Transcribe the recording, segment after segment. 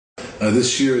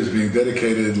This year is being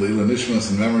dedicated Leila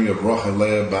Nishmas in memory of Rocha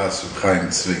Leah Bas Chaim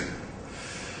Tzvi.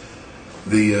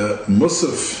 The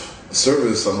Musaf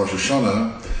service on Rosh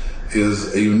Hashana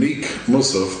is a unique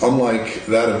Musaf, unlike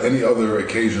that of any other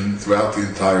occasion throughout the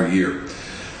entire year.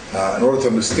 In order to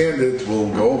understand it, we'll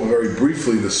go over very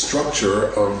briefly the structure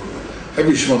of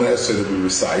every Shemona Esrei that we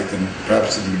recite, and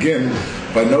perhaps to begin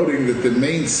by noting that the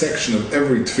main section of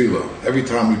every tefillah, every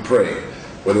time we pray,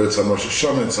 whether it's on Rosh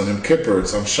Hashana, it's on Yom Kippur,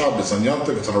 it's on Shabbos, it's on Yom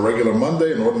Tov, it's on a regular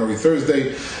Monday, an ordinary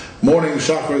Thursday, morning,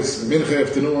 Shacharis, Mincha,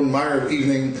 afternoon, Ma'ariv,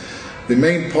 evening, the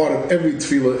main part of every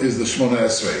tefillah is the Shemona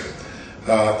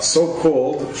Esrei.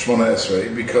 So-called Shemona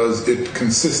Esrei because it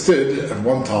consisted at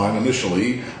one time,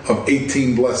 initially, of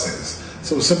 18 blessings.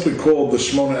 So it's simply called the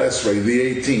Shemona Esrei, the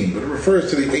 18, but it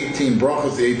refers to the 18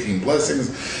 brachas, the 18 blessings.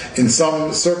 In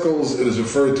some circles, it is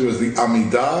referred to as the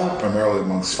Amidah, primarily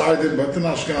amongst Sephardim, but in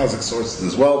Ashkenazic sources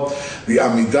as well. The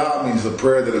Amidah means the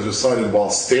prayer that is recited while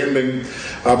standing.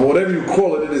 But whatever you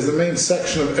call it, it is the main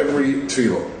section of every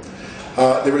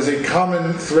tefillah. There is a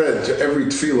common thread to every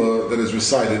tefillah that is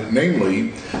recited,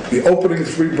 namely the opening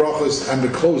 3 brachas and the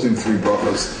closing 3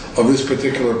 brachas of this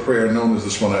particular prayer known as the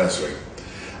Shemona Esrei.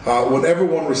 Whenever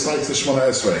one recites the Shemona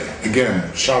Esrei,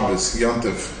 again, Shabbos, Yom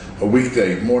Tov, a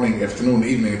weekday, morning, afternoon,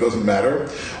 evening, it doesn't matter,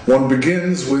 one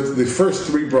begins with the first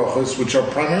 3 brachas, which are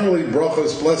primarily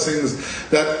brachas, blessings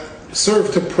that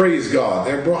serve to praise God.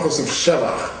 They're brachas of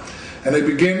Shevach. And they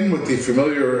begin with the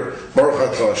familiar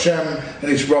Baruch Atah Hashem,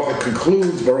 and each bracha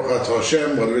concludes Baruch Atah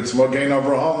Hashem, whether it's Magen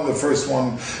Avraham, the first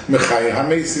one, Mechai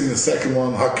HaMesim, the second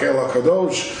one, Hakel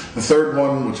HaKadosh, the third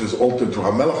one, which is altered to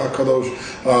HaMelech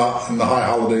HaKadosh in the high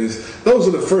holidays. Those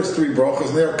are the first 3 brachas,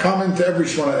 and they are common to every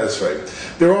Shemona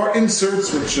Esrei. There are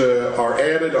inserts which are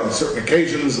added on certain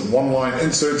occasions, one-line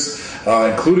inserts,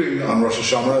 including on Rosh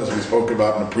Hashana, as we spoke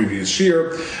about in the previous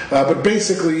year. But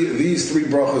basically, these 3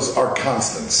 brachas are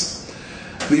constants.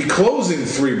 The closing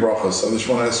 3 brachas of the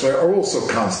Shemona Esrei are also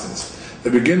constants. They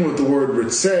begin with the word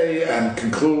Ritzei and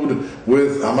conclude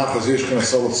with Hamachas Yishkin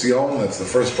Asol Tzion, that's the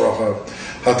first bracha.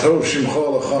 Hatov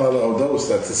Shimcho Lechana Le'odos,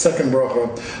 that's the second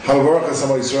bracha. Havavarach Hashem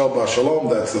Yisrael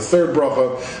B'Shalom, that's the third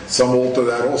bracha. Some alter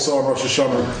that also on Rosh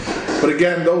Hashana. But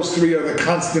again, those 3 are the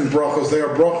constant brachas. They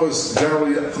are brachas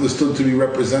generally understood to be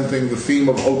representing the theme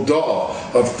of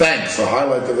Hoda'ah, of thanks. The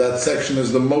highlight of that section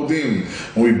is the Modim,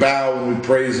 when we bow and we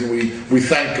praise and we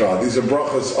thank God. These are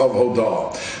brachas of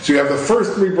Hoda'ah. So you have the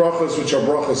first 3 brachas, which are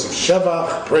brachas of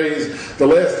Shevach, praise. The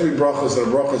last 3 brachas are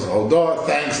brachas of Hoda'ah,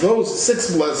 thanks. Those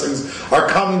 6 blessings are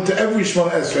common to every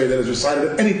Shemona Esrei that is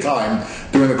recited at any time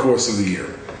during the course of the year.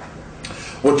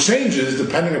 What changes,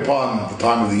 depending upon the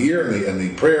time of the year and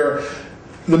the prayer,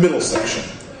 the middle section.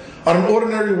 On an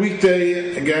ordinary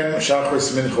weekday, again,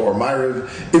 Shacharis, Mincha, or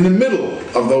Ma'ariv, in the middle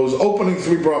of those opening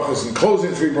 3 brachas and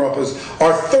closing 3 brachas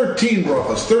are 13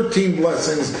 brachas, 13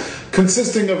 blessings,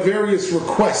 consisting of various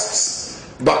requests,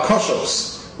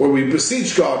 bakashos, where we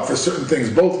beseech God for certain things,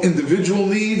 both individual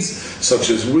needs, such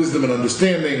as wisdom and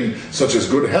understanding, such as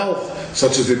good health,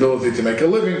 such as the ability to make a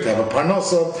living, to have a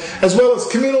parnasa, as well as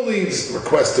communal needs,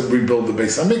 requests to rebuild the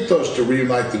Beis HaMikdash, to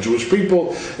reunite the Jewish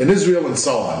people in Israel, and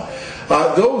so on.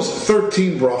 Those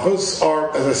 13 brachas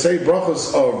are, as I say,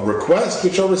 brachas of request,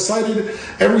 which are recited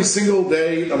every single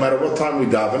day, no matter what time we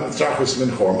daven, Shachris,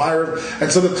 Mincha, or Ma'ariv.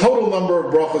 And so the total number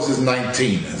of brachas is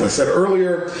 19. As I said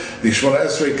earlier, the Shemona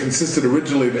Esrei consisted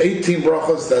originally of 18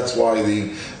 brachas. That's why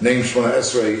the name Shemona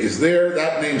Esrei is there.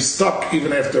 That name stuck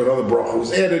even after another bracha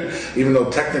was added, even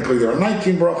though technically there are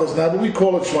 19 brachas now, but we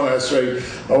call it Shemona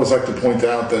Esrei. I always like to point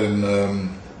out that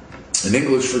in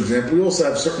English, for example, we also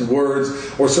have certain words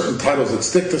or certain titles that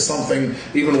stick to something,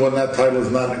 even when that title is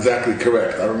not exactly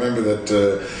correct. I remember that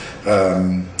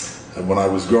when I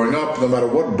was growing up, no matter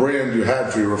what brand you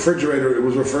had for your refrigerator, it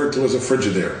was referred to as a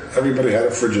Frigidaire. Everybody had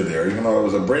a Frigidaire, even though it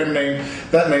was a brand name.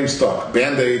 That name stuck.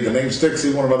 Band-Aid, the name sticks,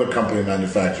 even when another company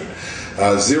manufactured.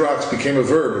 Xerox became a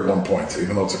verb at one point,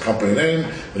 even though it's a company name.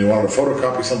 When you wanted to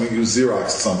photocopy something, you use Xerox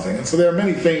something. And so there are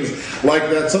many things like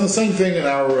that. So the same thing in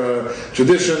our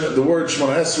tradition, the word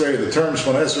Shemona Esrei, the term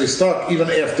Shemona Esrei stuck even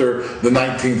after the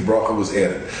 19th bracha was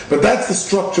added. But that's the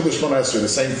structure of the Shemona Esrei. The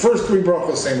same first 3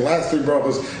 brachas, same last 3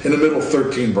 brachas, in the middle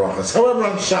 13 brachas. However,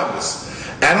 on Shabbos,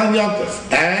 and on Yom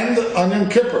Tov, and on Yom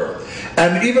Kippur,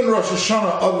 and even Rosh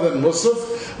Hashana other than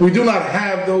Musaf, we do not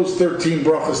have those 13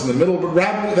 brachas in the middle, but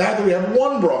rather we have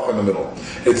 1 bracha in the middle.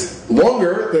 It's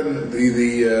longer than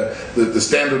the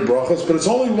standard brachas, but it's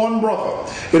only 1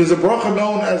 bracha. It is a bracha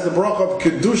known as the bracha of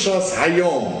Kedushas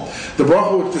Hayom, the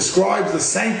bracha which describes the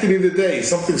sanctity of the day.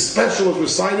 Something special is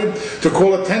recited to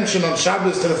call attention on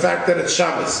Shabbos to the fact that it's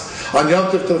Shabbos, on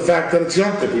Yom Tov to the fact that it's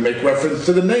Yom Tov. We make reference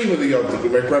to the name of the Yom Tov. We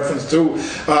make reference to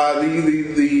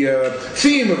the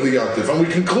theme of the Yontif. And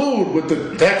we conclude with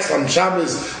the text on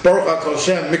Shabbos, Baruch Atah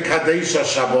Hashem Mikadesh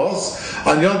HaShabbos.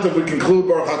 On Yontif we conclude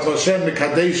Baruch Atah Hashem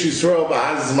Mikadesh Yisrael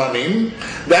B'Hazmanim.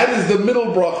 That is the middle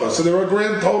bracha. So there are a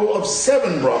grand total of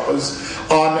 7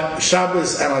 brachas on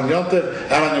Shabbos and on Yontif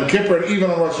and on Yom Kippur and even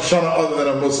on Rosh Hashana, other than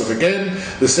on Musaf. Again,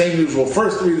 the same usual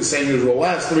first 3, the same usual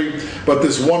last 3, but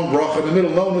this one bracha in the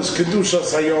middle known as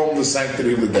Kedushas Hayom, the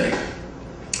sanctity of the day.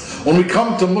 When we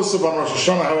come to Musaf on Rosh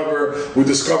Hashana, however, we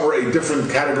discover a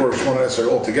different category of Shemona Esrei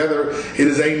altogether. It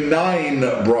is a 9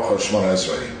 bracha Shemona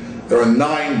Esrei. There are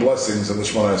 9 blessings in the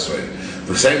Shemona Esrei.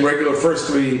 The same regular first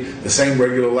 3, the same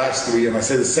regular last 3, and I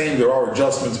say the same, there are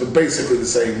adjustments, but basically the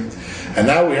same. And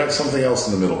now we have something else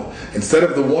in the middle. Instead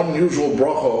of the one usual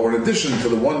bracha, or in addition to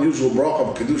the one usual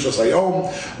bracha of Kedushas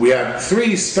Hayom, we have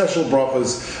 3 special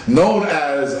brachas known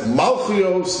as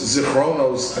Malchios,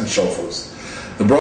 Zichronos, and Shofos.